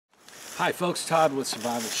Hi folks, Todd with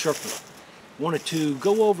Survival Sherpa. Wanted to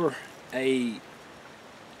go over a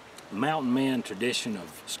mountain man tradition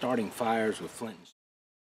of starting fires with flint.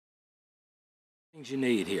 Things you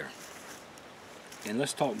need here. And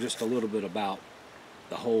let's talk just a little bit about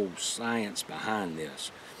the whole science behind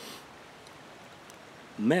this.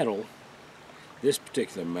 Metal, this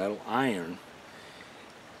particular metal, iron,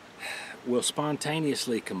 will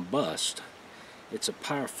spontaneously combust. It's a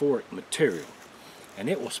pyrophoric material. And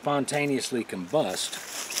it will spontaneously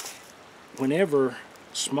combust whenever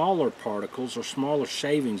smaller particles or smaller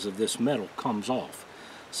shavings of this metal comes off.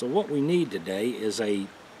 So what we need today is a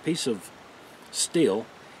piece of steel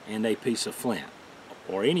and a piece of flint,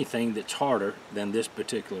 or anything that's harder than this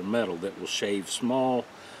particular metal that will shave small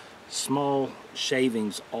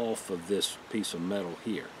shavings off of this piece of metal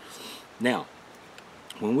here. Now,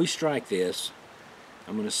 when we strike this,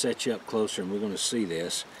 I'm going to set you up closer and we're going to see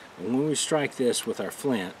this. When we strike this with our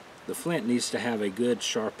flint, the flint needs to have a good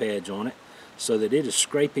sharp edge on it so that it is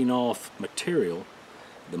scraping off material,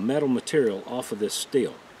 the metal material, off of this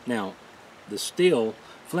steel. Now, the steel,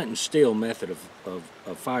 flint and steel method of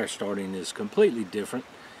fire starting is completely different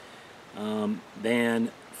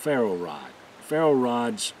than ferro rod. Ferro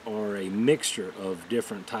rods are a mixture of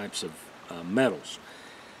different types of metals.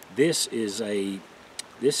 This is a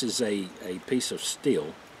piece of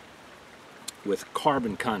steel with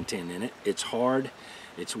carbon content in it. It's hard.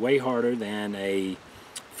 It's way harder than a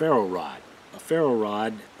ferro rod. A ferro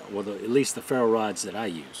rod, well, at least the ferro rods that I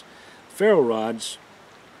use. Ferro rods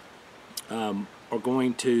are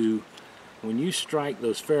going to, when you strike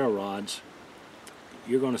those ferro rods,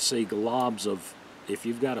 you're going to see globs of, if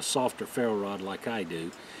you've got a softer ferro rod like I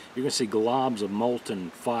do, you're going to see globs of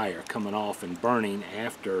molten fire coming off and burning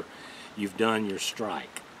after you've done your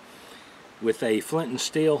strike. With a flint and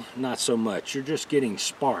steel, not so much. You're just getting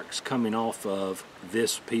sparks coming off of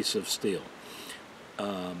this piece of steel.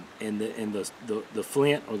 And the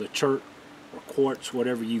flint or the chert or quartz,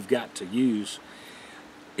 whatever you've got to use,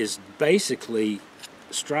 is basically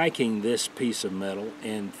striking this piece of metal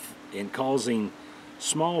and causing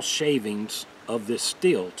small shavings of this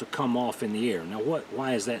steel to come off in the air. Now,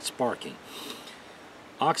 why is that sparking?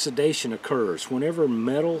 Oxidation occurs whenever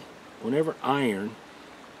iron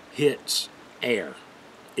hits air.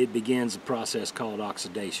 It begins a process called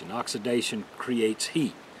oxidation. Oxidation creates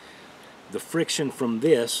heat. The friction from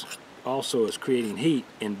this also is creating heat,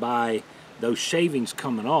 and by those shavings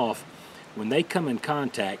coming off, when they come in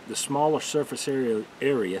contact, the smaller surface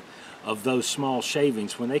area of those small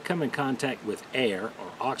shavings, when they come in contact with air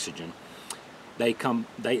or oxygen, they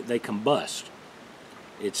combust.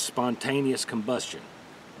 It's spontaneous combustion.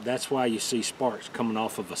 That's why you see sparks coming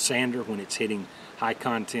off of a sander when it's hitting high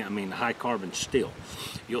carbon steel.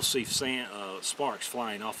 You'll see sparks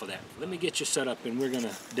flying off of that. Let me get you set up and we're going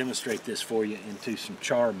to demonstrate this for you into some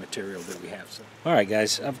char material that we have. So, all right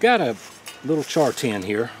guys, I've got a little char tin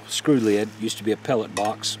here, screw lid, used to be a pellet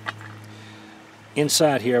box.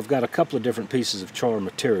 Inside here I've got a couple of different pieces of char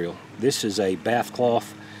material. This is a bath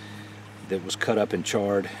cloth that was cut up and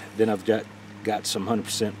charred. Then I've got some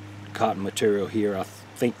 100% cotton material here. I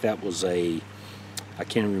think that was I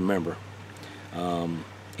can't remember.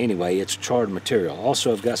 Anyway, it's charred material.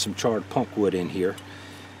 Also, I've got some charred punk wood in here.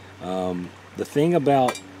 The thing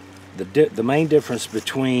about the main difference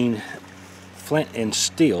between flint and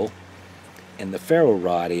steel and the ferro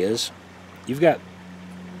rod is you've got,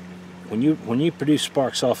 when you produce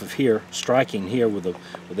sparks off of here, striking here with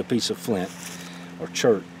a piece of flint or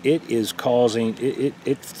chert, it is causing,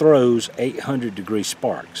 it throws 800-degree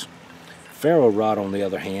sparks. Ferro rod, on the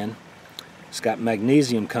other hand, it's got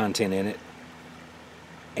magnesium content in it,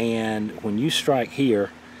 and when you strike here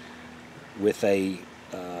with a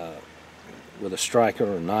striker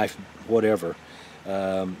or a knife, whatever,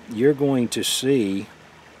 you're going to see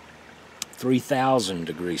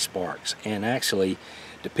 3,000-degree sparks. And actually,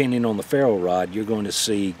 depending on the ferro rod, you're going to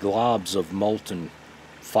see globs of molten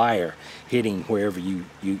fire hitting wherever you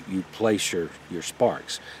place your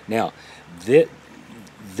sparks. Now,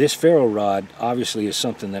 this ferro rod obviously is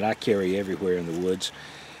something that I carry everywhere in the woods.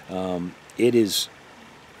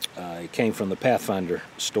 It came from the Pathfinder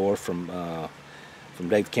store, from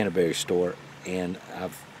Dave Canterbury's store, and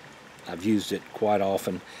I've used it quite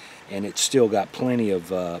often, and it's still got plenty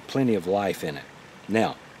of life in it.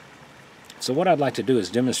 Now, so what I'd like to do is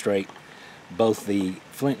demonstrate both the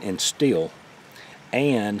flint and steel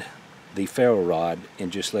and the ferro rod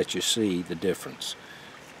and just let you see the difference.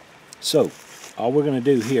 So all we're going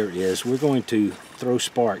to do here is we're going to throw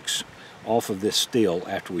sparks off of this steel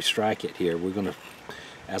after we strike it here. We're going to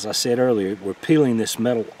as I said earlier, we're peeling this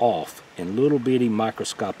metal off in little bitty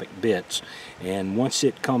microscopic bits, and once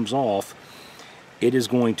it comes off, it is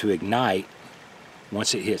going to ignite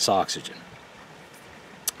once it hits oxygen.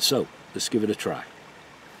 So let's give it a try.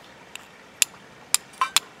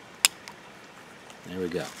 There we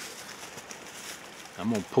go.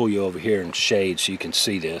 I'm going to pull you over here in shade so you can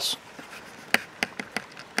see this.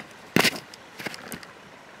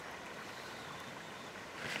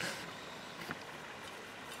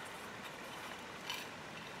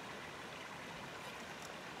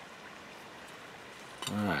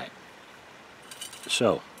 Alright,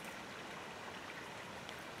 so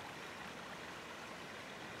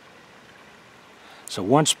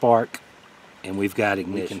one spark and we've got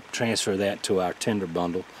ignition. We can transfer that to our tinder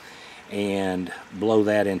bundle and blow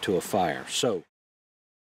that into a fire. So